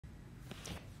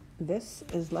This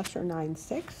is lecture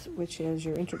 9.6, which is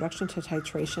your introduction to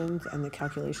titrations and the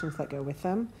calculations that go with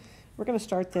them. We're going to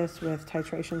start this with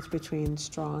titrations between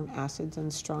strong acids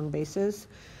and strong bases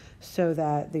so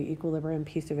that the equilibrium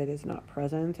piece of it is not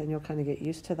present, and you'll kind of get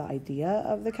used to the idea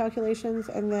of the calculations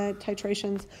and the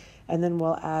titrations, and then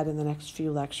we'll add in the next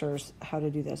few lectures how to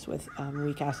do this with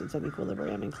weak acids and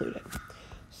equilibrium included.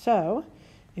 So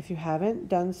if you haven't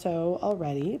done so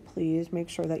already, please make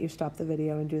sure that you stop the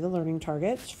video and do the learning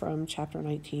targets from chapter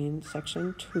 19,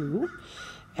 section 2,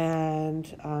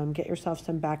 and get yourself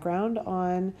some background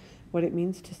on what it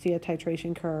means to see a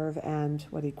titration curve and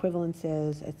what equivalence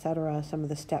is, etc., some of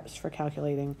the steps for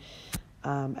calculating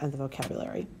and the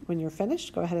vocabulary. When you're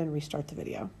finished, go ahead and restart the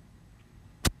video.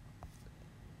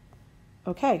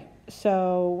 Okay,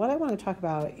 so what I want to talk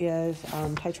about is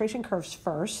titration curves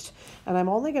first, and I'm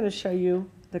only going to show you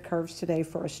the curves today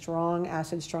for a strong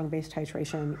acid, strong base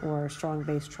titration or strong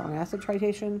base, strong acid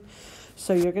titration.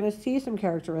 So you're going to see some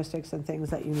characteristics and things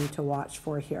that you need to watch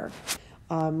for here.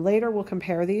 Later we'll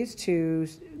compare these to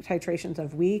titrations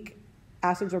of weak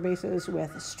acids or bases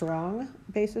with strong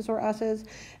bases or acids,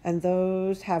 and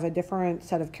those have a different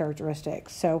set of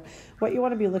characteristics. So what you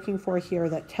want to be looking for here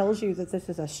that tells you that this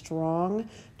is a strong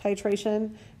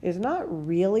titration is not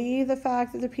really the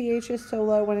fact that the pH is so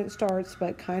low when it starts,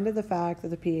 but kind of the fact that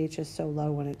the pH is so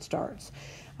low when it starts.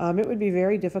 It would be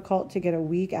very difficult to get a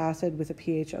weak acid with a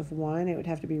pH of 1. It would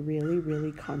have to be really,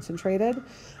 really concentrated.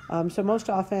 So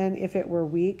most often, if it were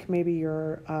weak, maybe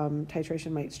your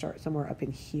titration might start somewhere up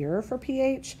in here for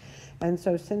pH. And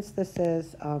so since this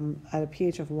is at a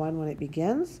pH of 1 when it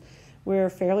begins,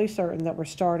 we're fairly certain that we're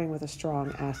starting with a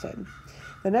strong acid.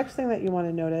 The next thing that you want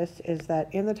to notice is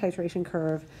that in the titration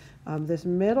curve, this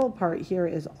middle part here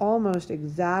is almost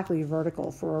exactly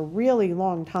vertical for a really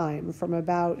long time, from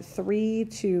about 3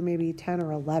 to maybe 10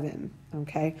 or 11,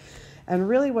 okay? And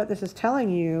really what this is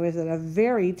telling you is that a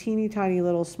very teeny tiny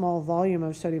little small volume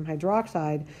of sodium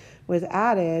hydroxide was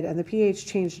added and the pH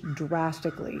changed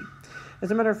drastically. As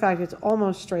a matter of fact, it's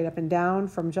almost straight up and down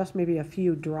from just maybe a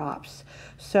few drops.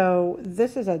 So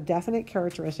this is a definite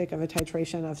characteristic of a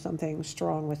titration of something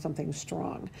strong with something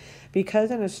strong. Because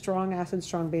in a strong acid,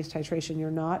 strong base titration, you're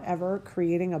not ever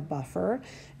creating a buffer.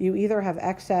 You either have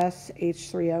excess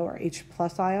H3O or H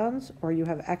plus ions, or you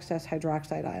have excess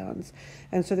hydroxide ions.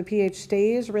 And so the pH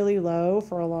stays really low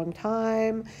for a long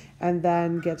time and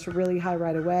then gets really high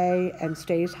right away and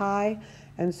stays high.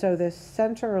 And so this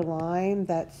center line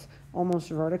that's almost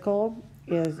vertical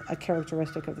is a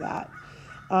characteristic of that.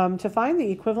 To find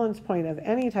the equivalence point of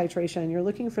any titration, you're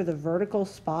looking for the vertical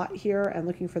spot here and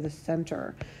looking for the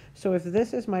center. So if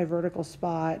this is my vertical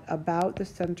spot, about the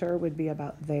center would be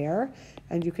about there.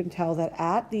 And you can tell that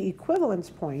at the equivalence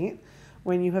point,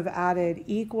 when you have added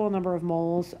equal number of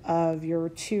moles of your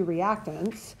two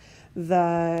reactants,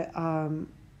 the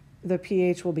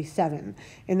pH will be 7.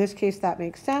 In this case, that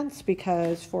makes sense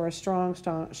because for a strong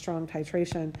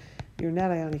titration, your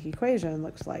net ionic equation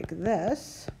looks like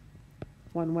this,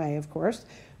 one way, of course,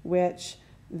 which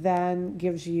then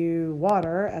gives you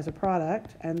water as a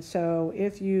product. And so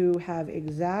if you have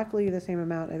exactly the same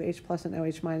amount of H plus and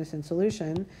OH minus in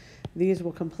solution, these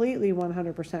will completely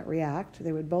 100% react.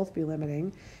 They would both be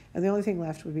limiting, and the only thing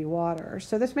left would be water.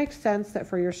 So this makes sense that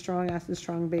for your strong acid,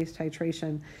 strong base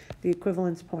titration, the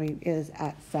equivalence point is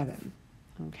at 7.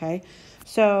 Okay,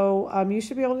 so you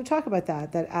should be able to talk about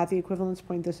that at the equivalence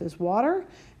point, this is water,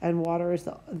 and water is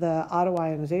the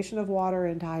autoionization of water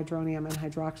into hydronium, and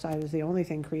hydroxide is the only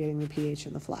thing creating the pH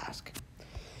in the flask.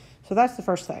 So that's the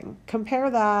first thing.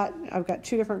 Compare that. I've got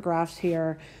two different graphs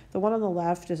here. The one on the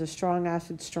left is a strong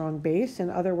acid, strong base. In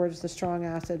other words, the strong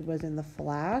acid was in the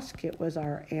flask. It was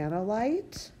our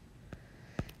analyte.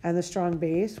 And the strong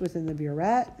base was in the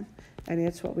burette. And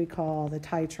it's what we call the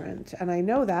titrant. And I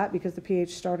know that because the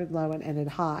pH started low and ended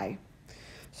high.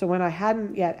 So when I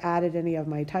hadn't yet added any of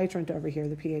my titrant over here,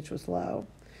 the pH was low.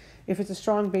 If it's a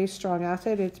strong base, strong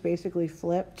acid, it's basically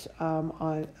flipped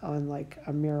on like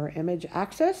a mirror image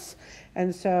axis.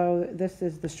 And so this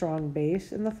is the strong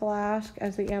base in the flask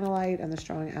as the analyte and the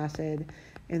strong acid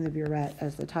in the burette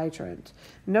as the titrant.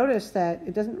 Notice that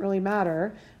it doesn't really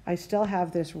matter. I still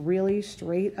have this really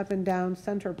straight up and down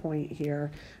center point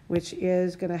here, which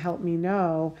is going to help me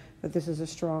know that this is a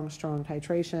strong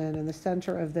titration. And the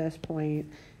center of this point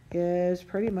is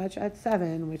pretty much at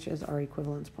 7, which is our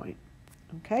equivalence point.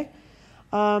 Okay,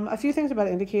 A few things about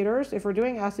indicators. If we're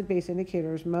doing acid-base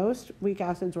indicators, most weak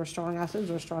acids or strong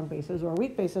bases or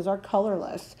weak bases are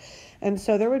colorless. And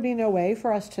so there would be no way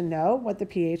for us to know what the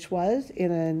pH was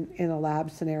in a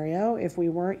lab scenario if we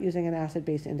weren't using an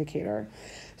acid-base indicator.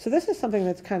 So this is something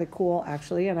that's kind of cool,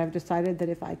 actually, and I've decided that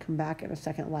if I come back in a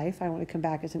second life, I want to come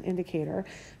back as an indicator,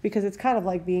 because it's kind of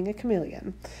like being a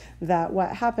chameleon. That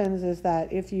what happens is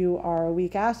that if you are a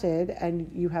weak acid and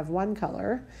you have one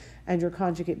color, and your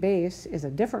conjugate base is a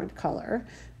different color,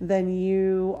 then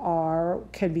you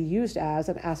can be used as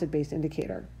an acid-base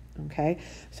indicator. Okay,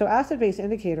 so acid-base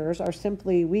indicators are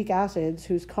simply weak acids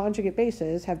whose conjugate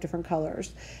bases have different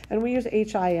colors. And we use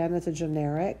HIN as a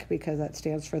generic because that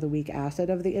stands for the weak acid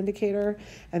of the indicator,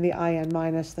 and the IN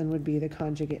minus then would be the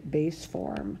conjugate base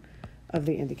form of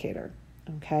the indicator.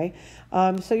 Okay,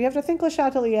 so you have to think Le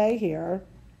Chatelier here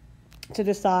to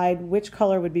decide which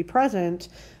color would be present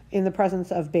in the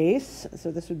presence of base.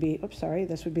 So this would be,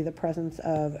 this would be the presence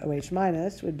of OH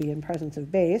minus, would be in presence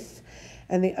of base.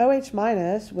 And the OH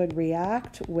minus would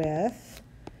react with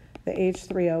the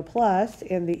H3O plus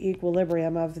in the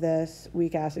equilibrium of this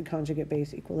weak acid conjugate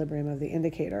base equilibrium of the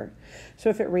indicator. So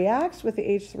if it reacts with the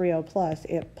H3O plus,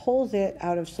 it pulls it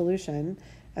out of solution,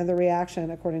 and the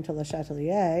reaction, according to Le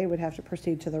Chatelier, would have to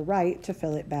proceed to the right to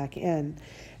fill it back in.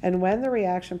 And when the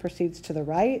reaction proceeds to the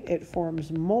right, it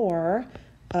forms more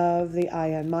of the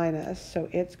IN minus, so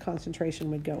its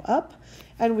concentration would go up,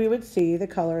 and we would see the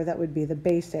color that would be the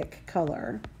basic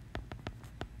color.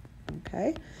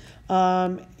 Okay,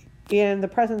 in the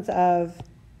presence of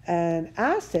an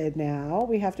acid now,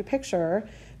 we have to picture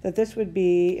that this would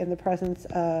be in the presence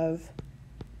of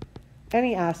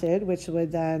any acid, which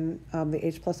would then, the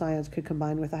H plus ions could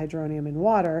combine with the hydronium in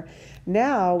water.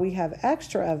 Now we have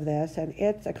extra of this, and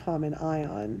it's a common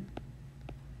ion.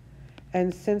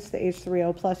 And since the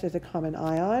H3O plus is a common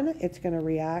ion, it's going to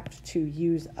react to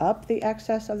use up the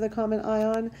excess of the common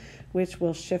ion, which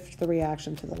will shift the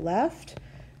reaction to the left,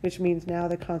 which means now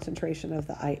the concentration of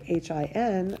the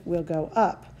HIN will go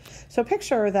up. So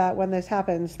picture that when this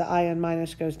happens, the IN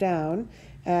minus goes down,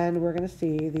 and we're going to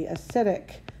see the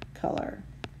acidic color.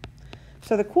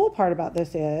 So the cool part about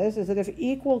this is that if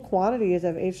equal quantities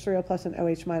of H3O plus and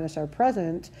OH minus are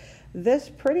present, this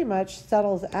pretty much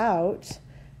settles out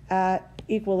at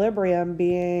equilibrium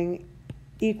being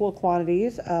equal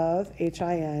quantities of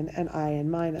HIN and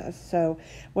IN minus. So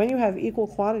when you have equal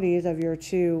quantities of your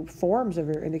two forms of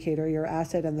your indicator, your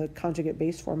acid and the conjugate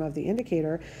base form of the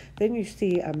indicator, then you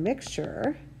see a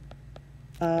mixture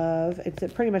of,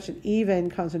 it's pretty much an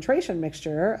even concentration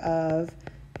mixture of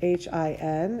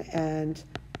HIN and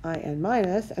IN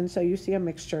minus, and so you see a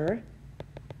mixture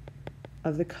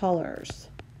of the colors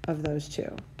of those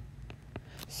two.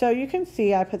 So you can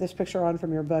see, I put this picture on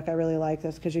from your book. I really like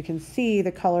this because you can see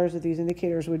the colors that these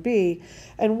indicators would be.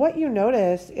 And what you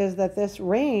notice is that this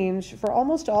range for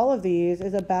almost all of these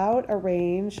is about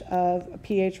a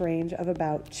pH range of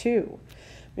about 2,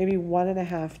 maybe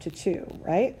 1.5 to 2,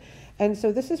 right? And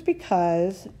so this is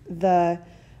because the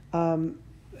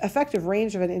effective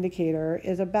range of an indicator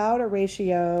is about a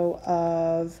ratio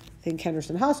of, think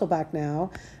Henderson-Hasselbalch now,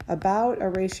 about a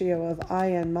ratio of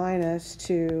IN minus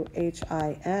to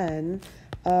HIN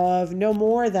of no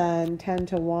more than 10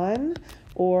 to 1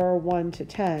 or 1 to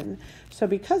 10. So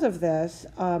because of this,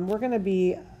 we're going to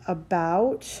be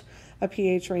about a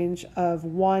pH range of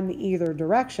 1 either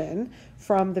direction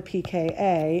from the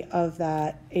pKa of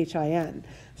that HIN.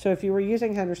 So if you were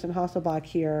using Henderson-Hasselbalch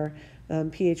here,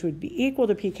 pH would be equal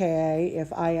to pKa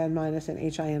if IN minus and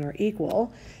HIN are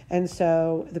equal. And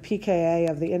so the pKa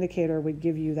of the indicator would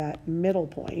give you that middle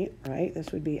point, right?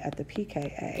 This would be at the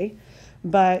pKa.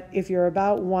 But if you're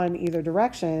about 1 either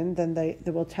direction, then they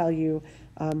will tell you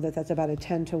that that's about a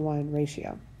 10 to 1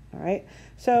 ratio. All right.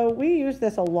 So we use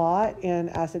this a lot in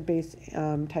acid-base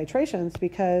titrations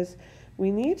because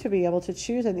we need to be able to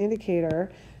choose an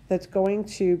indicator that's going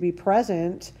to be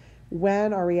present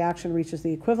when our reaction reaches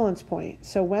the equivalence point.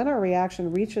 So when our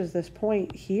reaction reaches this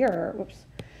point here,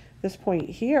 this point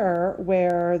here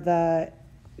where the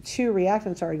two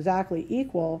reactants are exactly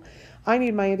equal, I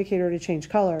need my indicator to change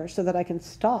color so that I can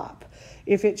stop.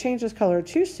 If it changes color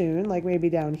too soon, like maybe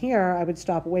down here, I would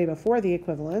stop way before the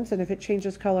equivalence. And if it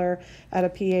changes color at a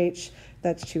pH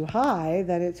that's too high,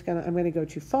 then I'm going to go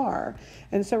too far.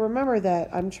 And so remember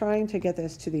that I'm trying to get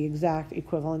this to the exact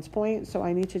equivalence point. So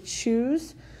I need to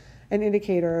choose an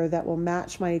indicator that will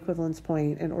match my equivalence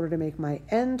point in order to make my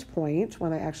end point,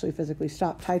 when I actually physically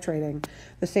stop titrating,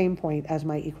 the same point as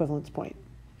my equivalence point.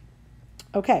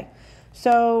 Okay,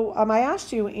 so I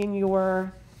asked you in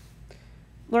your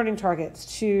learning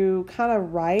targets to kind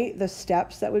of write the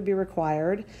steps that would be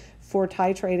required for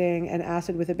titrating an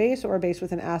acid with a base or a base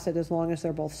with an acid as long as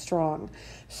they're both strong.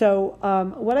 So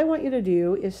what I want you to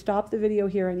do is stop the video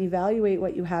here and evaluate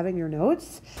what you have in your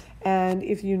notes. And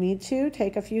if you need to,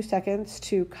 take a few seconds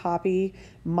to copy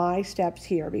my steps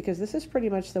here, because this is pretty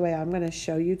much the way I'm going to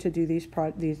show you to do these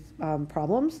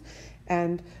problems.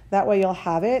 And that way you'll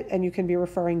have it and you can be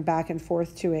referring back and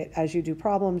forth to it as you do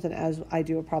problems and as I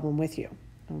do a problem with you.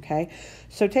 Okay,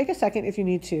 so take a second if you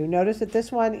need to. Notice that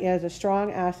this one is a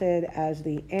strong acid as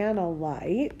the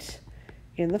analyte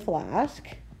in the flask,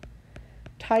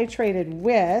 titrated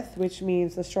with, which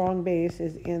means the strong base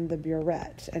is in the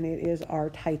burette, and it is our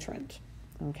titrant.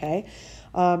 Okay,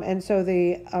 and so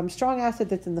the strong acid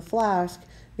that's in the flask,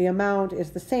 the amount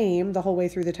is the same the whole way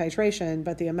through the titration,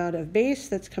 but the amount of base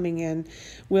that's coming in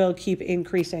will keep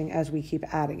increasing as we keep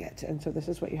adding it. And so this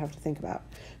is what you have to think about.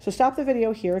 So stop the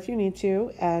video here if you need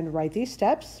to and write these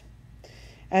steps.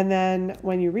 And then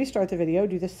when you restart the video,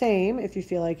 do the same if you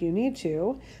feel like you need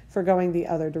to for going the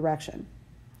other direction.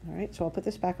 All right, so I'll put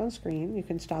this back on screen. You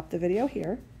can stop the video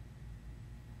here.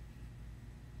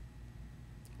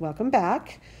 Welcome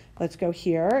back. Let's go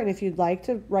here, and if you'd like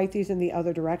to write these in the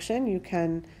other direction, you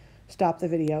can stop the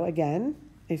video again.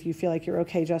 If you feel like you're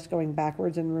okay just going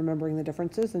backwards and remembering the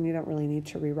differences, then you don't really need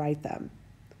to rewrite them.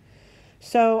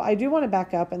 So I do want to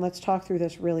back up, and let's talk through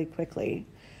this really quickly.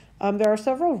 There are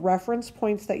several reference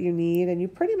points that you need, and you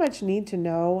pretty much need to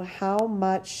know how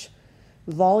much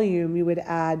volume you would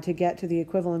add to get to the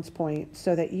equivalence point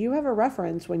so that you have a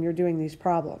reference when you're doing these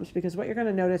problems, because what you're going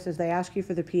to notice is they ask you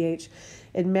for the pH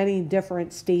in many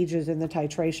different stages in the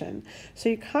titration. So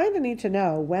you kind of need to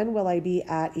know, when will I be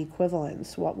at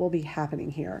equivalence? What will be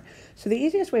happening here? So the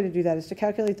easiest way to do that is to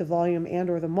calculate the volume and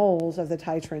or the moles of the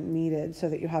titrant needed so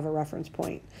that you have a reference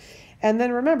point. And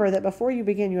then remember that before you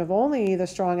begin, you have only the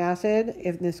strong acid,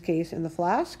 in this case, in the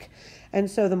flask. And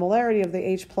so the molarity of the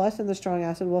H plus in the strong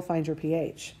acid will find your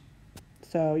pH.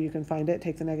 So you can find it,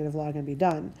 take the negative log, and be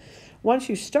done. Once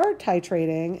you start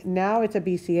titrating, now it's a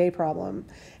BCA problem.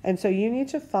 And so you need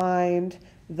to find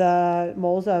the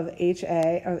moles of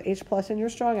HA, or H plus in your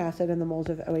strong acid, and the moles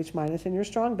of OH minus in your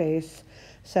strong base.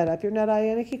 Set up your net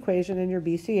ionic equation in your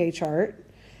BCA chart.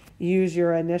 Use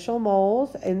your initial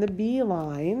moles in the B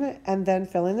line, and then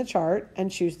fill in the chart and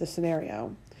choose the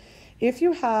scenario. If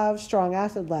you have strong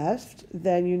acid left,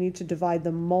 then you need to divide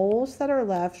the moles that are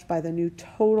left by the new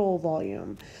total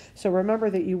volume. So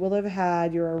remember that you will have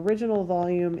had your original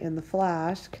volume in the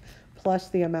flask plus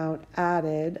the amount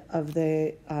added of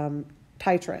the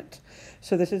titrant.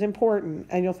 So this is important,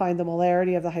 and you'll find the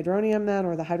molarity of the hydronium then,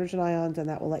 or the hydrogen ions, and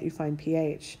that will let you find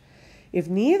pH. If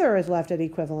neither is left at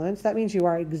equivalence, that means you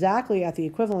are exactly at the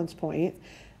equivalence point,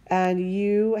 and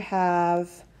you have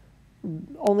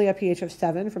only a pH of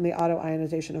 7 from the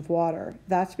autoionization of water.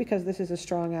 That's because this is a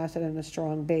strong acid and a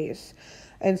strong base.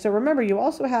 And so remember, you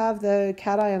also have the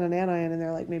cation and anion in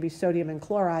there, like maybe sodium and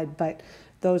chloride, but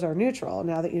those are neutral.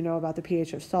 Now that you know about the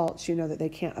pH of salts, you know that they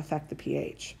can't affect the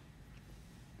pH.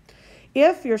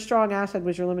 If your strong acid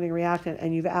was your limiting reactant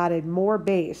and you've added more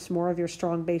base, more of your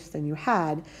strong base than you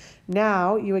had,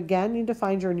 now you again need to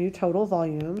find your new total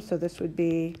volume. So this would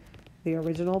be the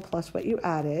original plus what you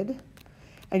added.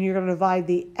 And you're going to divide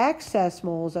the excess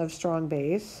moles of strong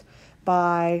base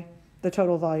by the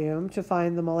total volume to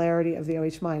find the molarity of the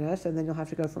OH minus, and then you'll have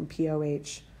to go from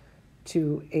POH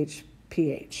to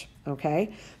HPH.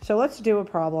 Okay, so let's do a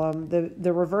problem.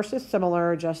 The reverse is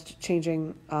similar, just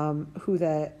changing who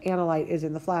the analyte is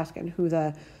in the flask and who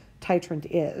the titrant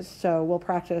is. So we'll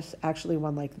practice actually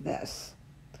one like this.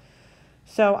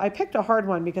 So I picked a hard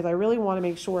one because I really want to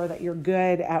make sure that you're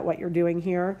good at what you're doing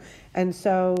here. And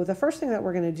so the first thing that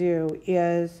we're going to do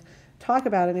is talk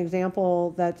about an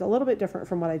example that's a little bit different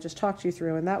from what I just talked you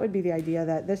through, and that would be the idea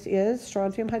that this is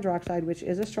strontium hydroxide, which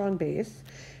is a strong base,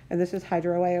 and this is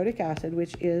hydroiodic acid,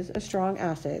 which is a strong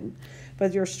acid.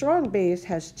 But your strong base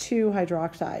has 2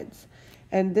 hydroxides.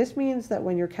 And this means that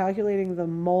when you're calculating the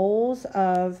moles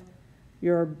of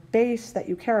your base that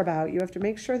you care about, you have to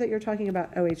make sure that you're talking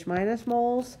about OH minus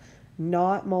moles,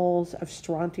 not moles of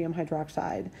strontium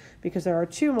hydroxide, because there are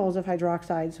 2 moles of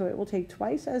hydroxide, so it will take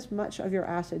twice as much of your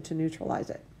acid to neutralize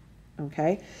it.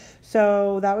 Okay,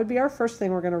 so that would be our first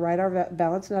thing. We're going to write our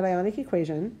balanced net ionic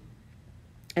equation,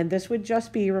 and this would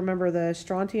just be, remember, the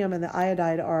strontium and the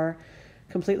iodide are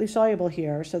completely soluble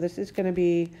here, so this is going to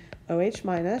be OH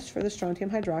minus for the strontium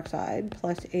hydroxide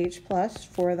plus H plus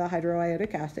for the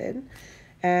hydroiodic acid,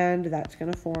 and that's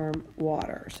going to form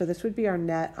water. So this would be our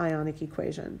net ionic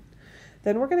equation.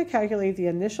 Then we're going to calculate the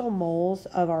initial moles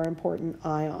of our important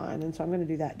ion, and so I'm going to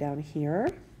do that down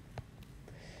here.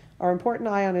 Our important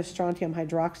ion is strontium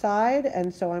hydroxide,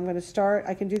 and so I'm going to start,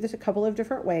 I can do this a couple of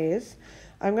different ways.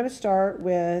 I'm going to start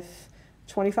with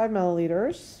 25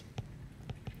 milliliters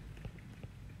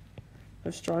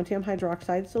of strontium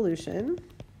hydroxide solution,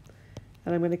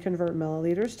 and I'm going to convert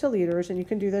milliliters to liters, and you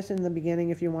can do this in the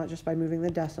beginning if you want just by moving the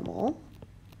decimal.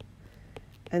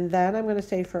 And then I'm going to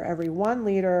say for every 1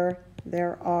 liter,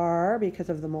 there are, because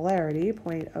of the molarity,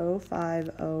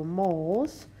 0.050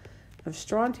 moles of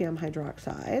strontium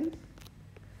hydroxide.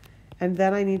 And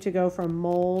then I need to go from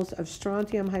moles of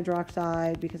strontium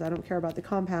hydroxide, because I don't care about the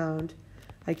compound,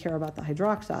 I care about the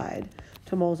hydroxide,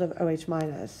 to moles of OH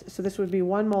minus. So this would be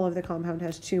 1 mole of the compound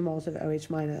has 2 moles of OH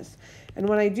minus. And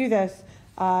when I do this,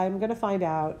 I'm going to find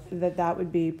out that that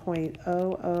would be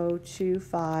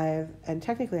 0.0025, and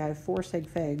technically I have 4 sig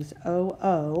figs,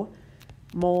 00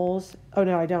 moles. Oh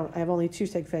no, I don't. I have only 2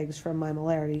 sig figs from my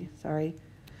molarity, sorry.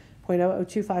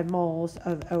 0.0025 moles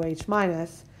of OH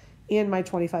minus in my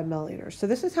 25 milliliters. So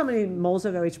this is how many moles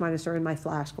of OH minus are in my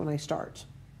flask when I start.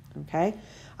 Okay,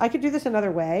 I could do this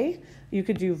another way. You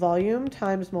could do volume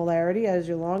times molarity as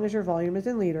long as your volume is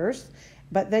in liters,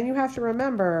 but then you have to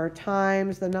remember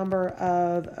times the number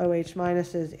of OH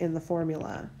minuses in the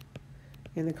formula,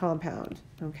 in the compound.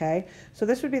 Okay, so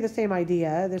this would be the same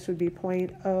idea. This would be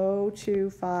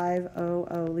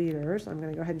 0.02500 liters. I'm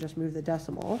going to go ahead and just move the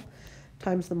decimal,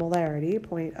 times the molarity,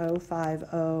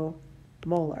 0.050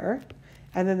 molar,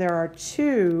 and then there are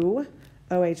 2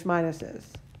 OH minuses.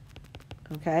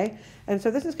 Okay, and so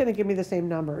this is going to give me the same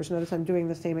numbers. Notice I'm doing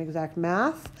the same exact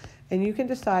math, and you can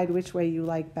decide which way you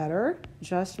like better.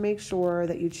 Just make sure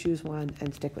that you choose one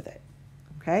and stick with it.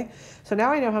 Okay, so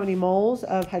now I know how many moles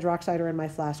of hydroxide are in my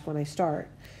flask when I start.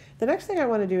 The next thing I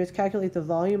want to do is calculate the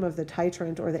volume of the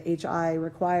titrant, or the HI,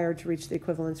 required to reach the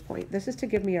equivalence point. This is to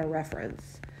give me a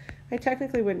reference. I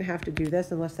technically wouldn't have to do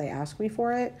this unless they ask me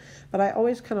for it, but I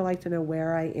always kind of like to know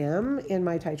where I am in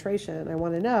my titration. I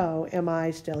want to know, am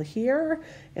I still here?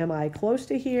 Am I close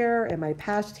to here? Am I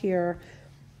past here?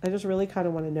 I just really kind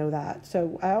of want to know that.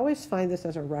 So I always find this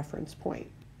as a reference point.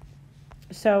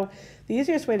 So the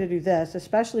easiest way to do this,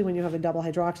 especially when you have a double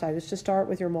hydroxide, is to start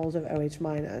with your moles of OH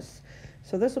minus.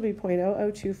 So this will be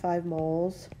 0.0025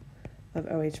 moles of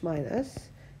OH minus,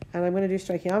 and I'm going to do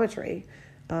stoichiometry.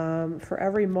 For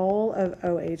every mole of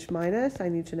OH minus, I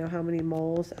need to know how many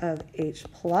moles of H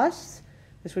plus,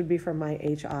 this would be from my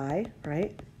HI,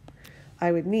 right,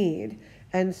 I would need.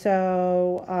 And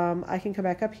so I can come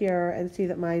back up here and see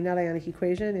that my net ionic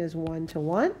equation is 1 to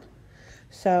 1.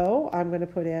 So I'm going to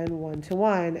put in 1 to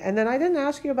 1. And then I didn't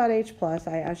ask you about H plus,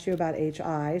 I asked you about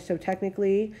HI. So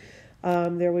technically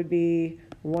there would be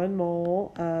 1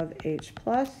 mole of H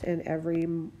plus in every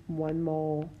 1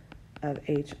 mole of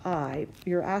HI.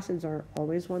 Your acids are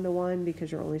always 1 to 1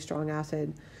 because your only strong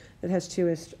acid that has 2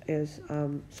 is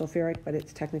sulfuric, but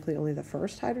it's technically only the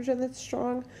first hydrogen that's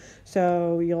strong.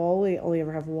 So you'll only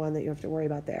ever have 1 that you have to worry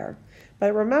about there.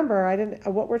 But remember,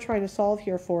 what we're trying to solve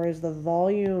here for is the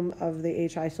volume of the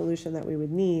HI solution that we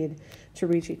would need to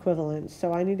reach equivalence.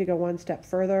 So I need to go 1 step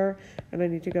further, and I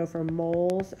need to go from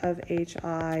moles of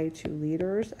HI to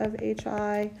liters of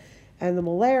HI. And the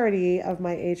molarity of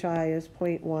my HI is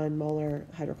 0.1 molar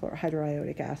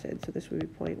hydroiodic acid. So this would be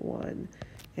 0.1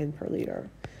 in per liter.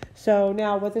 So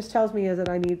now what this tells me is that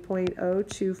I need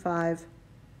 0.025, I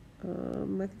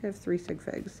think I have 3 sig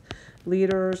figs,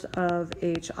 liters of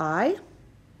HI,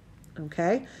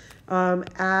 okay,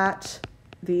 at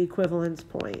the equivalence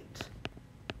point.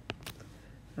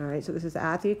 All right, so this is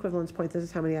at the equivalence point. This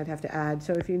is how many I'd have to add.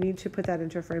 So if you need to put that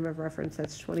into a frame of reference,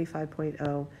 that's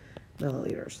 25.0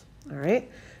 milliliters. All right,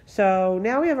 so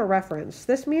now we have a reference.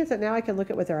 This means that now I can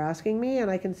look at what they're asking me, and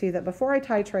I can see that before I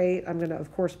titrate, I'm going to,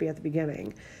 of course, be at the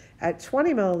beginning. At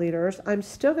 20 milliliters, I'm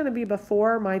still going to be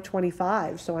before my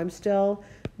 25, so I'm still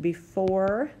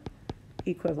before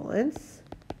equivalence.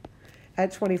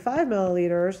 At 25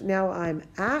 milliliters, now I'm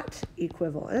at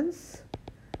equivalence,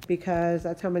 because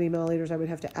that's how many milliliters I would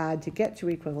have to add to get to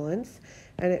equivalence.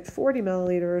 And at 40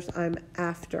 milliliters, I'm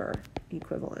after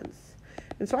equivalence.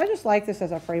 And so I just like this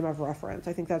as a frame of reference.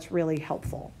 I think that's really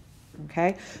helpful.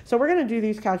 Okay, so we're going to do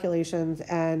these calculations,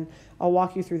 and I'll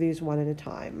walk you through these one at a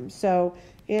time. So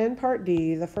in part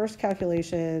D, the first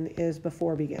calculation is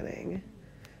before beginning.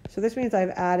 So this means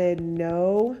I've added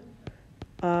no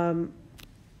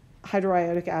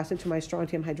hydroiodic acid to my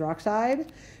strontium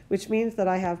hydroxide, which means that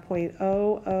I have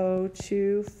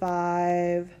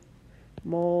 0.0025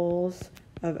 moles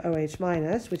of OH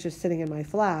minus, which is sitting in my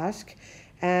flask.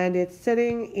 And it's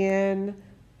sitting in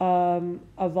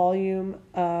a volume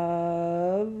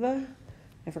of, I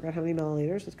forgot how many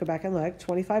milliliters. Let's go back and look,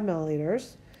 25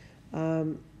 milliliters.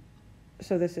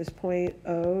 So this is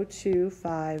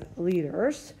 0.025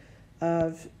 liters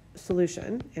of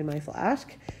solution in my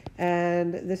flask.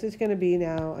 And this is going to be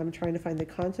now, I'm trying to find the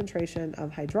concentration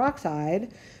of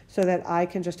hydroxide so that I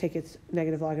can just take its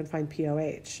negative log and find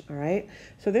pOH, all right?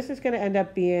 So this is going to end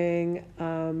up being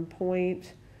 0.1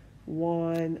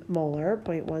 molar,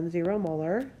 0.10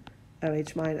 molar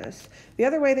OH minus. The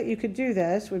other way that you could do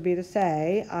this would be to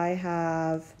say I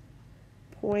have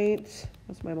what's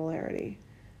my molarity?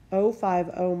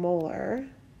 0.050 molar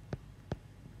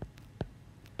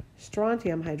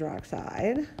strontium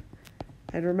hydroxide.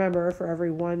 And remember, for every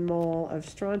 1 mole of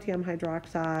strontium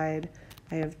hydroxide,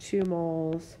 I have 2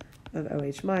 moles of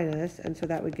OH minus, and so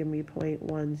that would give me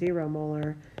 0.10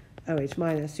 molar OH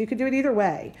minus. So you could do it either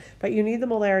way, but you need the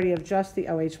molarity of just the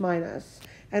OH minus.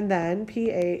 And then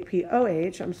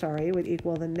pOH, would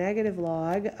equal the negative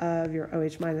log of your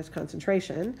OH minus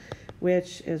concentration,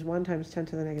 which is 1 times 10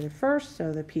 to the negative first,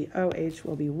 so the pOH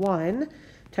will be 1,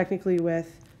 technically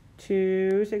with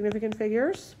 2 significant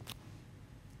figures.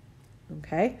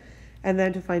 Okay, and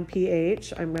then to find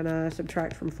pH, I'm going to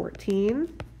subtract from 14,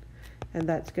 and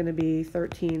that's going to be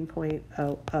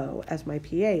 13.00 as my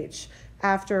pH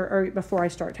before I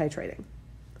start titrating.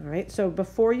 All right, so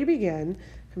before you begin,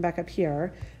 come back up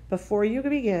here. Before you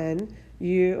begin,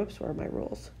 where are my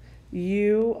rules?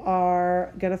 You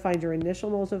are going to find your initial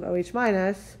moles of OH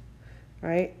minus,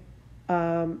 right?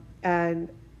 And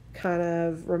kind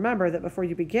of remember that before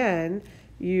you begin,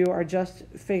 you are just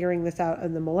figuring this out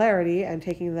in the molarity and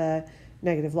taking the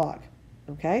negative log,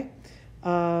 okay?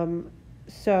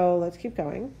 So let's keep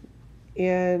going.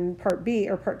 In part B,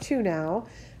 or part 2 now,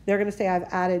 they're going to say I've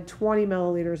added 20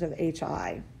 milliliters of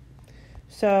HI.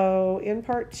 So in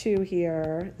part 2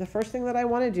 here, the first thing that I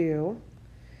want to do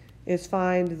is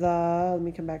find let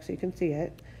me come back so you can see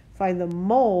it, find the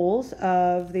moles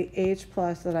of the H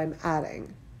plus that I'm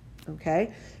adding,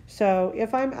 okay? So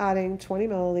if I'm adding 20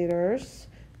 milliliters,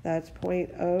 that's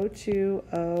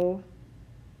 0.0200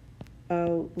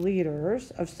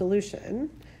 liters of solution,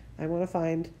 I want to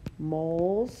find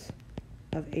moles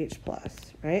of H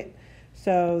plus, right?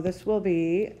 So this will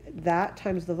be that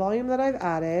times the volume that I've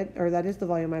added, or that is the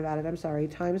volume I've added,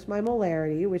 times my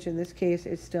molarity, which in this case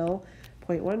is still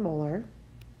 0.1 molar.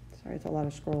 Sorry, it's a lot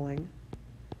of scrolling.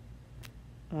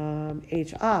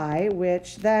 HI,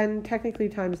 which then technically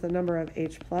times the number of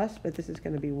H plus, but this is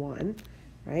going to be 1,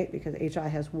 right? Because HI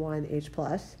has 1 H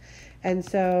plus. And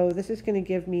so this is going to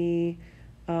give me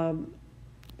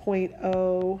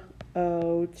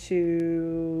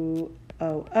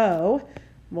 0.00200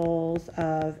 moles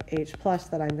of H plus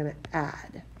that I'm going to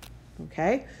add,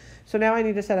 okay? So now I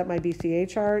need to set up my BCA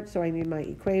chart. So I need my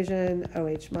equation,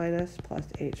 OH minus plus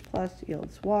H plus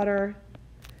yields water.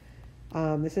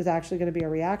 This is actually going to be a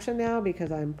reaction now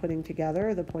because I'm putting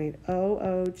together the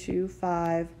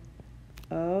 0.00250,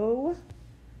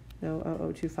 no,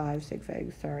 0025 sig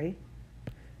figs, sorry,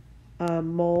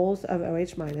 moles of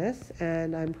OH minus,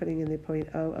 and I'm putting in the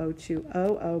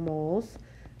 0.00200 moles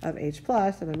of H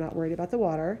plus, and I'm not worried about the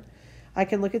water. I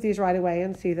can look at these right away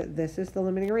and see that this is the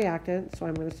limiting reactant, so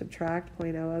I'm going to subtract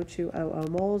 0.00200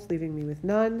 moles, leaving me with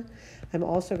none. I'm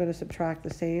also going to subtract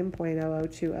the same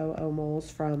 0.00200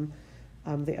 moles from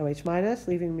the OH minus,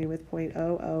 leaving me with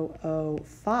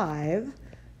 0.0005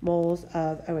 moles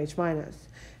of OH minus.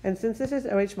 And since this is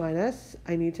OH minus,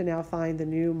 I need to now find the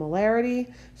new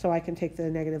molarity, so I can take the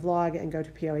negative log and go to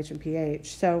pOH and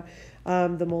pH. So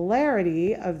the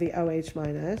molarity of the OH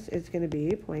minus is going to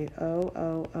be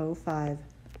 0.0005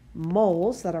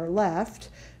 moles that are left,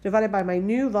 divided by my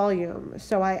new volume.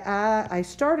 So I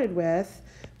started with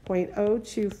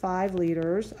 0.025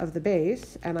 liters of the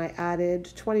base, and I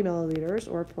added 20 milliliters,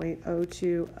 or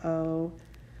 0.020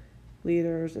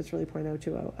 liters. It's really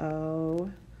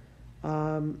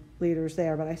 0.0200 liters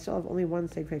there, but I still have only 1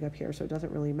 sig fig up here, so it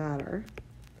doesn't really matter.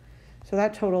 So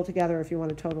that total together, if you want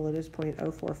to total it, is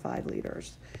 0.045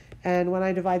 liters. And when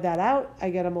I divide that out,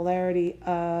 I get a molarity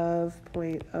of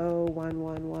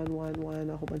 0.011111,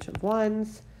 a whole bunch of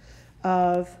ones,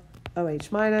 of OH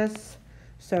minus.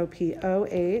 So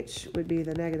pOH would be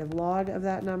the negative log of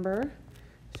that number.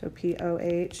 So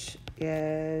pOH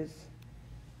is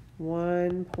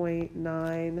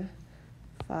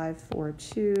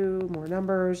 1.9542, more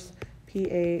numbers.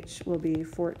 pH will be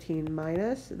 14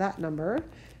 minus that number,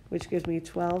 which gives me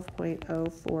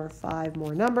 12.045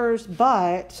 more numbers.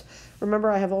 But remember,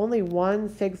 I have only 1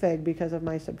 sig fig because of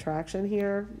my subtraction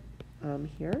here,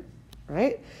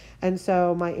 right? And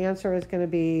so my answer is going to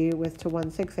be with to 1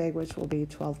 sig fig, which will be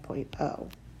 12.0.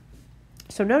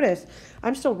 So notice,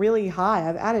 I'm still really high.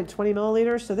 I've added 20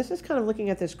 milliliters. So this is kind of looking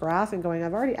at this graph and going,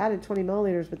 I've already added 20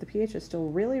 milliliters, but the pH is still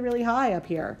really, really high up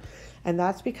here. And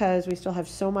that's because we still have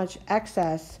so much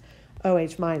excess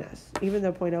OH minus. Even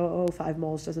though 0.005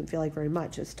 moles doesn't feel like very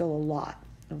much, it's still a lot,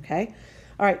 okay?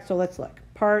 All right, so let's look.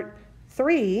 Part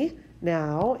 3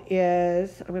 now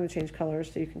is, I'm going to change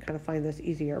colors so you can kind of find this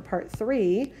easier. Part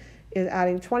 3 is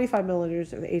adding 25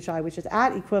 milliliters of HI, which is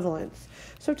at equivalence.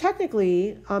 So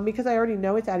technically, because I already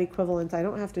know it's at equivalence, I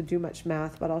don't have to do much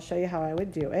math, but I'll show you how I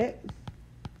would do it.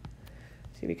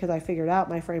 See, because I figured out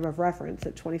my frame of reference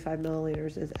that 25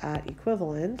 milliliters is at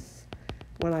equivalence.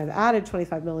 When I've added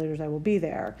 25 milliliters, I will be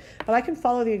there. But I can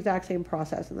follow the exact same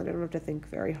process, and then I don't have to think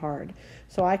very hard.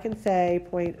 So I can say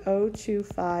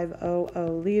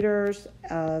 0.02500 liters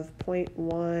of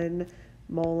 0.1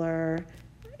 molar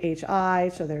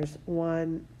HI, so there's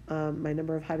 1, my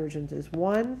number of hydrogens is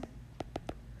 1.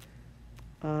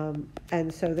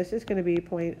 And so this is going to be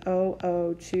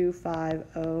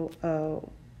 0.00250,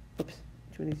 oops,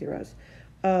 too many zeros,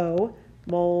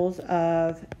 moles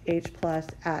of H plus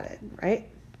added, right?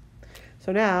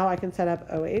 So now I can set up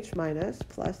OH minus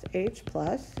plus H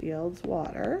plus yields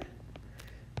water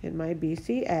in my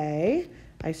BCA.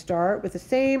 I start with the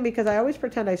same, because I always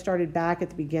pretend I started back at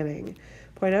the beginning.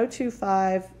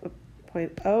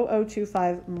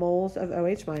 0.0025 moles of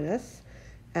OH minus,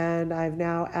 and I've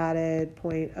now added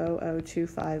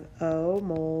 0.00250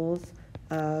 moles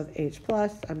of H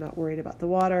plus. I'm not worried about the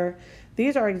water.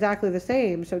 These are exactly the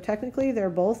same, so technically they're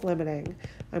both limiting.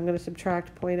 I'm going to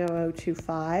subtract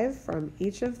 0.0025 from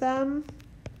each of them,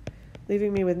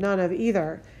 leaving me with none of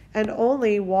either, and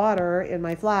only water in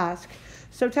my flask.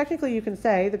 So technically you can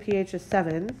say the pH is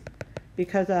 7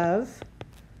 because of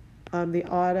the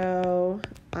auto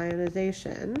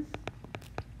ionization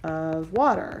of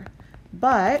water.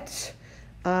 But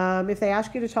if they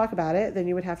ask you to talk about it, then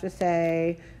you would have to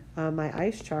say my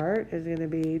ice chart is going to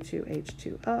be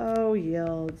 2H2O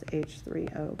yields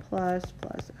H3O plus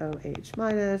OH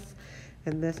minus,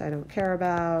 and this I don't care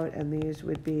about, and these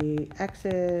would be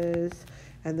X's,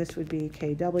 and this would be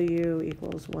KW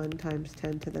equals 1 times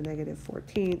 10 to the negative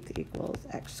 14th equals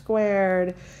X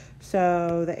squared.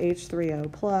 So the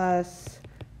H3O plus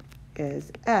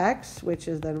is X, which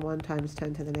is then 1 times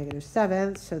 10 to the negative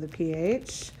 7th. So the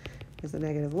pH is the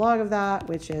negative log of that,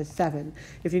 which is 7.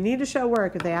 If you need to show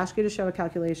work, if they ask you to show a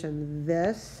calculation,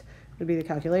 this would be the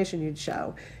calculation you'd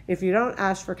show. If you don't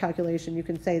ask for calculation, you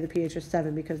can say the pH is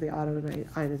 7 because the auto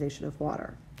ionization of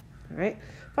water. All right.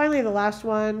 Finally, the last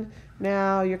one.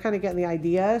 Now you're kind of getting the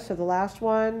idea. So the last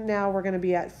one, now we're going to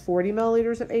be at 40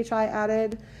 milliliters of HI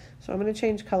added. So I'm going to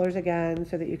change colors again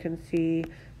so that you can see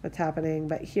what's happening.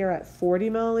 But here at 40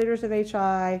 milliliters of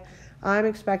HI, I'm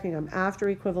expecting I'm after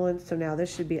equivalence. So now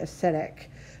this should be acidic.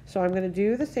 So I'm going to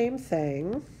do the same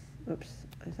thing. Oops,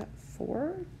 is that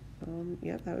 4?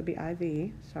 Yep, that would be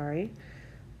IV. Sorry.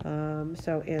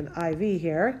 So in IV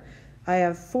here, I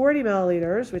have 40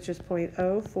 milliliters, which is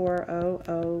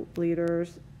 0.0400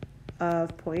 liters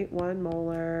of 0.1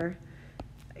 molar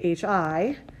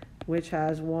HI, which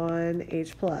has 1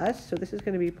 H plus. So this is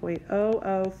going to be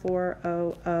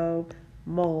 0.00400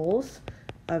 moles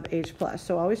of H plus.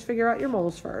 So always figure out your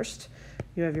moles first.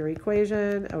 You have your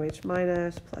equation, OH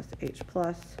minus plus H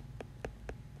plus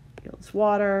yields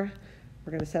water.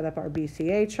 We're going to set up our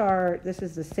BCA chart. This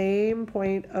is the same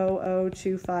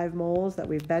 0.0025 moles that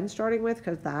we've been starting with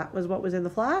because that was what was in the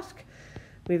flask.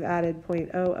 We've added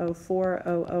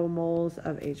 0.00400 moles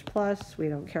of H plus. We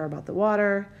don't care about the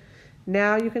water.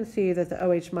 Now you can see that the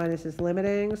OH minus is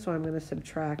limiting, so I'm going to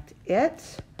subtract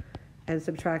it and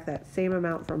subtract that same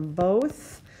amount from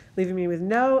both, leaving me with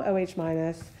no OH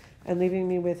minus and leaving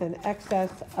me with an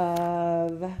excess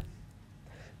of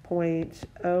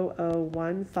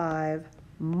 0.0015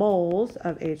 moles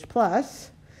of H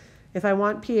plus. If I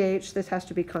want pH, this has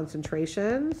to be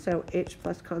concentration. So H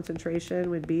plus concentration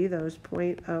would be those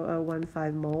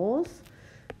 0.0015 moles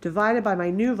divided by my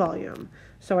new volume.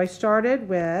 So I started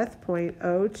with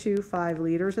 0.025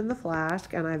 liters in the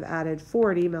flask, and I've added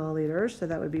 40 milliliters, so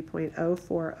that would be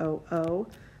 0.0400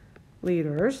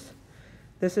 liters.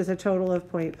 This is a total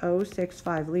of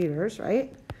 0.065 liters,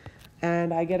 right?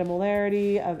 And I get a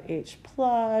molarity of H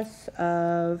plus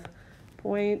of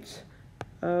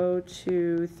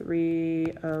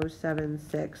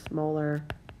 0.023076 molar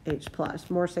H plus,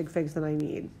 more sig figs than I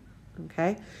need,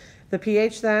 okay? The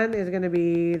pH then is going to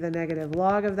be the negative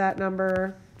log of that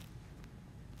number,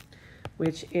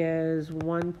 which is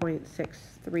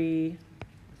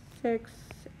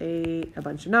 1.6368, a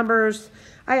bunch of numbers.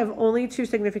 I have only 2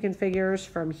 significant figures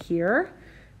from here,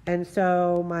 and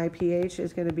so my pH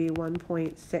is going to be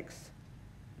 1.6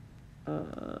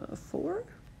 4.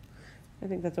 I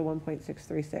think that's a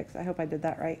 1.636. I hope I did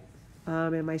that right.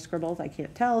 In my scribbles, I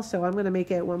can't tell, so I'm going to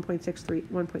make it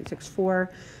 1.64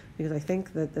 because I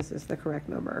think that this is the correct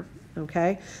number.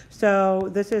 Okay, so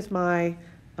this is my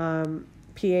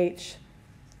pH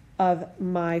of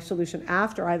my solution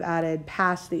after I've added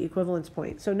past the equivalence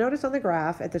point. So notice on the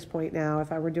graph at this point now,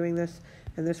 if I were doing this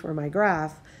and this were my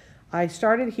graph, I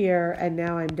started here and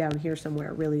now I'm down here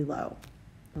somewhere really low.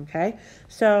 Okay,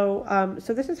 so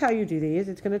this is how you do these.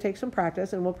 It's going to take some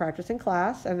practice, and we'll practice in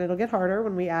class, and it'll get harder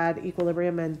when we add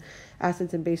equilibrium and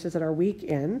acids and bases that are weak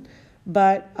in,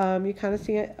 but you kind of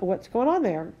see what's going on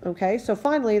there. Okay, so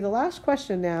finally, the last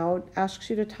question now asks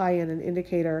you to tie in an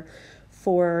indicator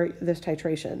for this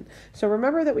titration. So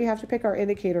remember that we have to pick our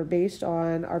indicator based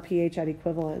on our pH at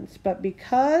equivalence, but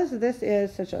because this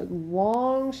is such a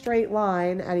long straight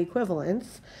line at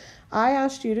equivalence, I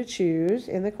asked you to choose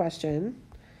in the question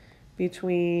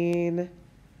between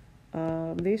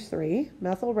these three: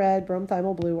 methyl red,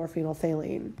 bromethymol blue, or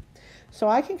phenolphthalein. So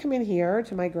I can come in here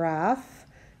to my graph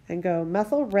and go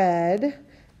methyl red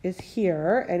is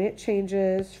here, and it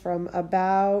changes from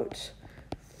about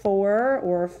 4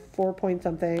 or 4 point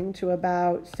something to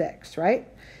about 6, right?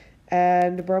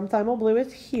 And bromethymol blue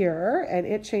is here, and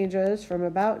it changes from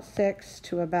about 6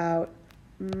 to about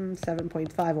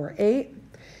 7.5 or 8.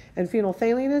 And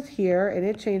phenolphthalein is here, and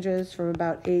it changes from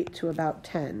about 8 to about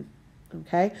 10.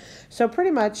 Okay, so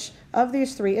pretty much of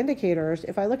these three indicators,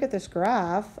 if I look at this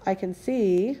graph, I can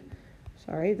see,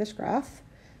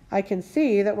 I can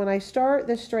see that when I start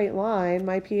this straight line,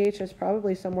 my pH is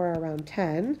probably somewhere around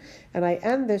 10, and I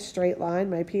end this straight line,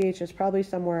 my pH is probably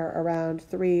somewhere around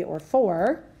 3 or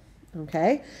 4.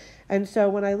 Okay, and so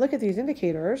when I look at these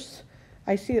indicators,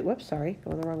 I see that, whoops, sorry,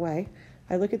 going the wrong way.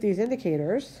 I look at these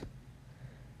indicators,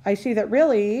 I see that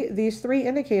really these three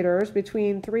indicators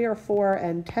between 3 or 4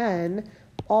 and 10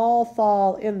 all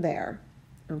fall in there.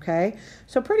 Okay,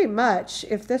 so pretty much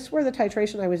if this were the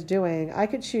titration I was doing, I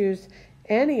could choose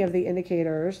any of the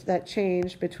indicators that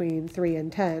change between 3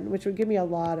 and 10, which would give me a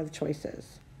lot of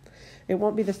choices. It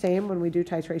won't be the same when we do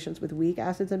titrations with weak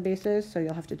acids and bases, so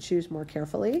you'll have to choose more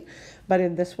carefully. But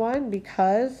in this one,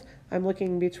 because I'm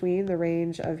looking between the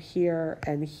range of here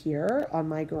and here on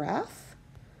my graph,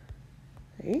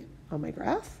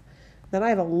 then I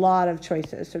have a lot of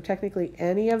choices. So technically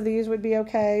any of these would be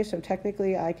okay. So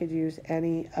technically I could use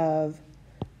any of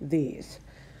these.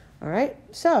 All right,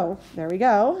 so there we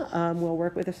go. We'll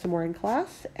work with this some more in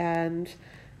class, and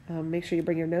make sure you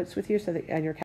bring your notes with you and your